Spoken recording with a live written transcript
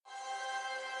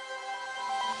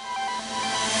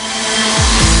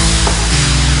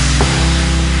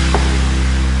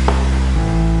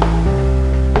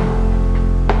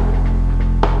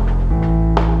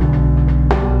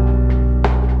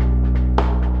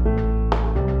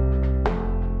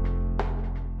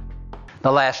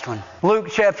The last one. Luke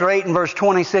chapter 8 and verse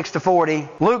 26 to 40.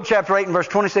 Luke chapter 8 and verse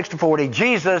 26 to 40.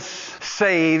 Jesus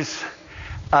saves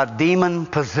a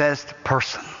demon-possessed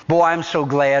person. Boy, I'm so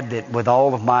glad that with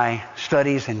all of my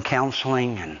studies in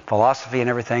counseling and philosophy and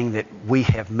everything that we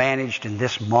have managed in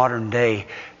this modern day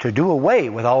to do away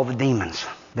with all the demons.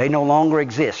 They no longer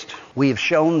exist. We have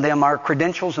shown them our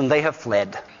credentials and they have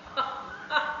fled.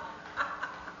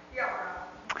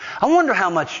 I wonder how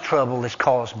much trouble is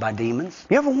caused by demons.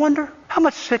 You ever wonder? How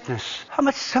much sickness? How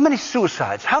many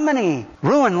suicides? How many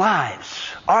ruined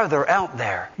lives are there out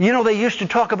there? You know, they used to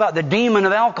talk about the demon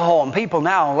of alcohol, and people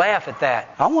now laugh at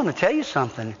that. I want to tell you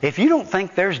something. If you don't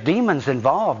think there's demons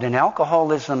involved in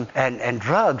alcoholism and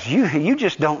drugs, you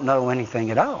just don't know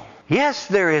anything at all. Yes,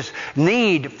 there is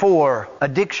need for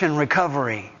addiction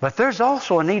recovery, but there's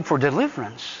also a need for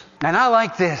deliverance. And I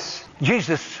like this.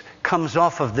 Jesus comes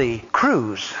off of the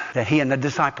cruise that he and the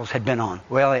disciples had been on.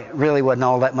 Well, it really wasn't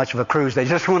all that much of a cruise. They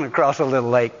just went across a little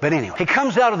lake. But anyway, he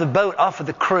comes out of the boat off of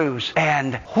the cruise,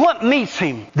 and what meets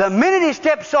him? The minute he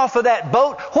steps off of that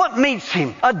boat, what meets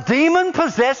him? A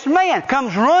demon-possessed man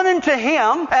comes running to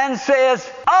him and says,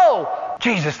 "Oh,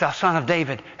 Jesus, thou son of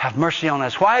David, have mercy on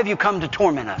us. Why have you come to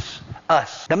torment us?"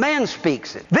 The man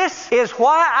speaks it. This is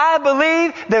why I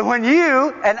believe that when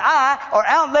you and I are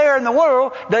out there in the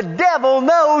world, the devil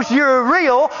knows you're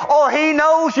real or he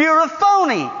knows you're a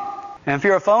phony. And if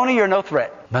you're a phony, you're no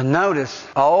threat. But notice,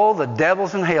 all the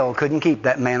devils in hell couldn't keep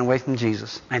that man away from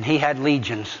Jesus. And he had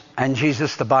legions. And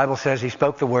Jesus, the Bible says, he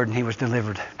spoke the word and he was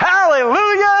delivered.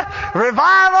 Hallelujah!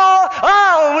 Revival!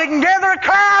 Oh, we can gather a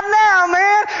crowd now,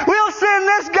 man. We'll send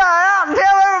this guy out and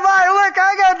tell everybody, look,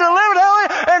 I got delivered.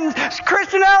 And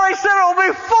Christian Alley Center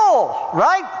will be full.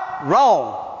 Right?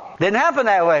 Wrong. Didn't happen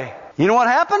that way. You know what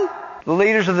happened? The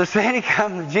leaders of the city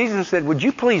come to Jesus and said, would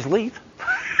you please leave?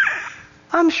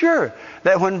 I'm sure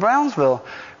that when Brownsville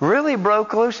really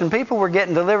broke loose and people were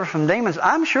getting delivered from demons,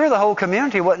 I'm sure the whole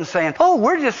community wasn't saying, oh,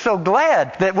 we're just so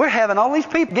glad that we're having all these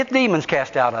people get demons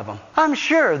cast out of them. I'm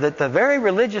sure that the very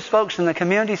religious folks in the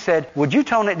community said, would you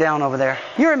tone it down over there?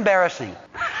 You're embarrassing.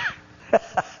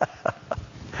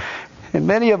 In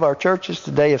many of our churches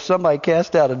today, if somebody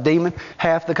cast out a demon,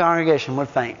 half the congregation would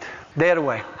faint, dead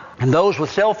away. And those with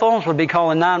cell phones would be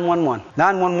calling 911.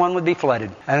 911 would be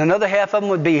flooded. And another half of them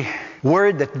would be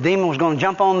worried that the demon was going to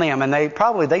jump on them. And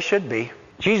they should be.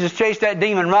 Jesus chased that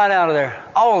demon right out of there.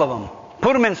 All of them.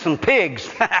 Put them in some pigs.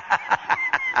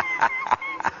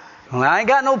 Well, I ain't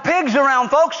got no pigs around,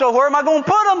 folks, so where am I going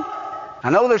to put them? I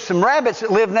know there's some rabbits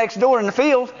that live next door in the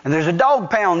field. And there's a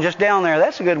dog pound just down there.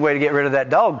 That's a good way to get rid of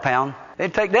that dog pound.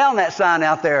 They'd take down that sign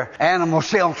out there, animal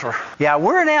shelter. Yeah,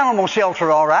 we're an animal shelter,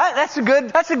 all right. That's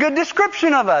a good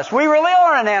description of us. We really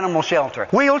are an animal shelter.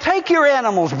 We'll take your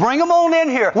animals, bring them on in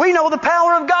here. We know the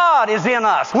power of God is in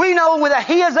us. We know that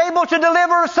He is able to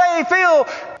deliver, save, heal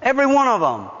every one of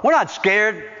them. We're not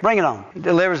scared. Bring it on. He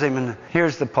delivers them, and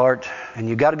here's the part. And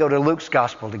you've got to go to Luke's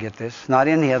gospel to get this. It's not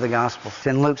in the other gospels. It's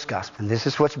in Luke's gospel. And this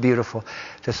is what's beautiful.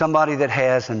 To somebody that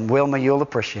has, and Wilma, you'll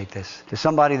appreciate this, to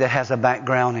somebody that has a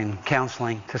background in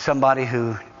counseling, to somebody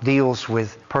who deals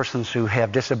with persons who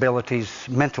have disabilities,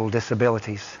 mental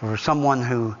disabilities, or someone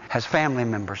who has family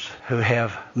members who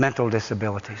have mental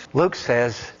disabilities. Luke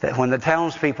says that when the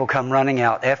townspeople come running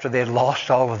out after they'd lost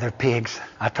all of their pigs,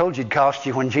 I told you it'd cost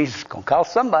you when Jesus is going to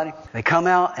cost somebody. They come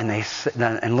out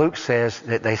and Luke says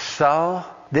that they saw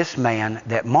this man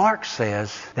that Mark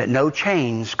says that no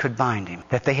chains could bind him.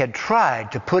 That they had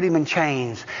tried to put him in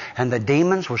chains, and the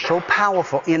demons were so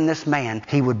powerful in this man,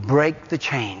 he would break the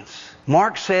chains.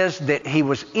 Mark says that he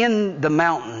was in the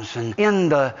mountains and in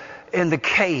the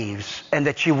caves, and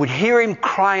that you would hear him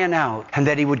crying out, and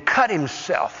that he would cut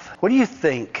himself. What do you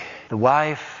think the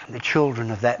wife and the children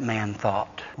of that man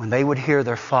thought when they would hear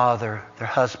their father, their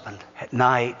husband, at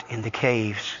night in the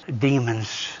caves, demons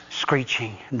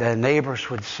screeching? The neighbors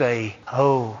would say,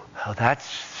 oh, that's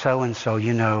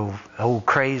so-and-so,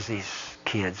 crazy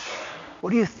kids. What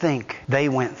do you think they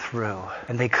went through?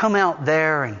 And they come out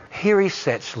there, and here he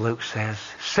sits, Luke says,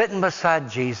 sitting beside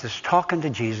Jesus, talking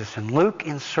to Jesus. And Luke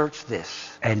inserts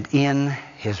this, and in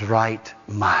his right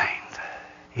mind.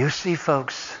 You see,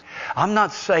 folks, I'm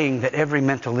not saying that every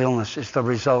mental illness is the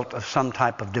result of some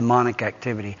type of demonic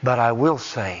activity, but I will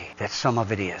say that some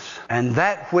of it is. And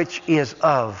that which is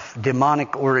of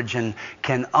demonic origin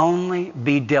can only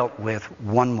be dealt with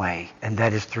one way, and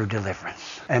that is through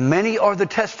deliverance. And many are the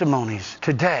testimonies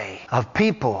today of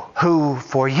people who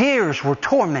for years were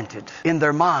tormented in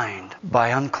their mind by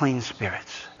unclean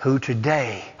spirits, who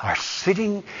today are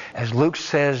sitting, as Luke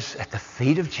says, at the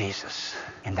feet of Jesus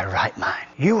in their right mind.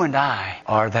 You and I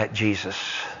are that Jesus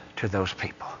to those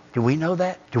people. Do we know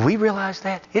that? Do we realize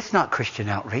that? It's not Christian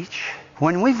outreach.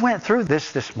 When we've went through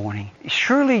this morning,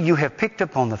 surely you have picked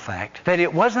up on the fact that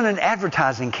it wasn't an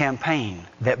advertising campaign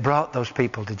that brought those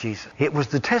people to Jesus. It was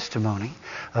the testimony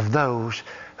of those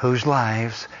whose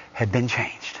lives had been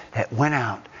changed that went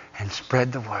out and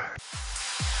spread the word.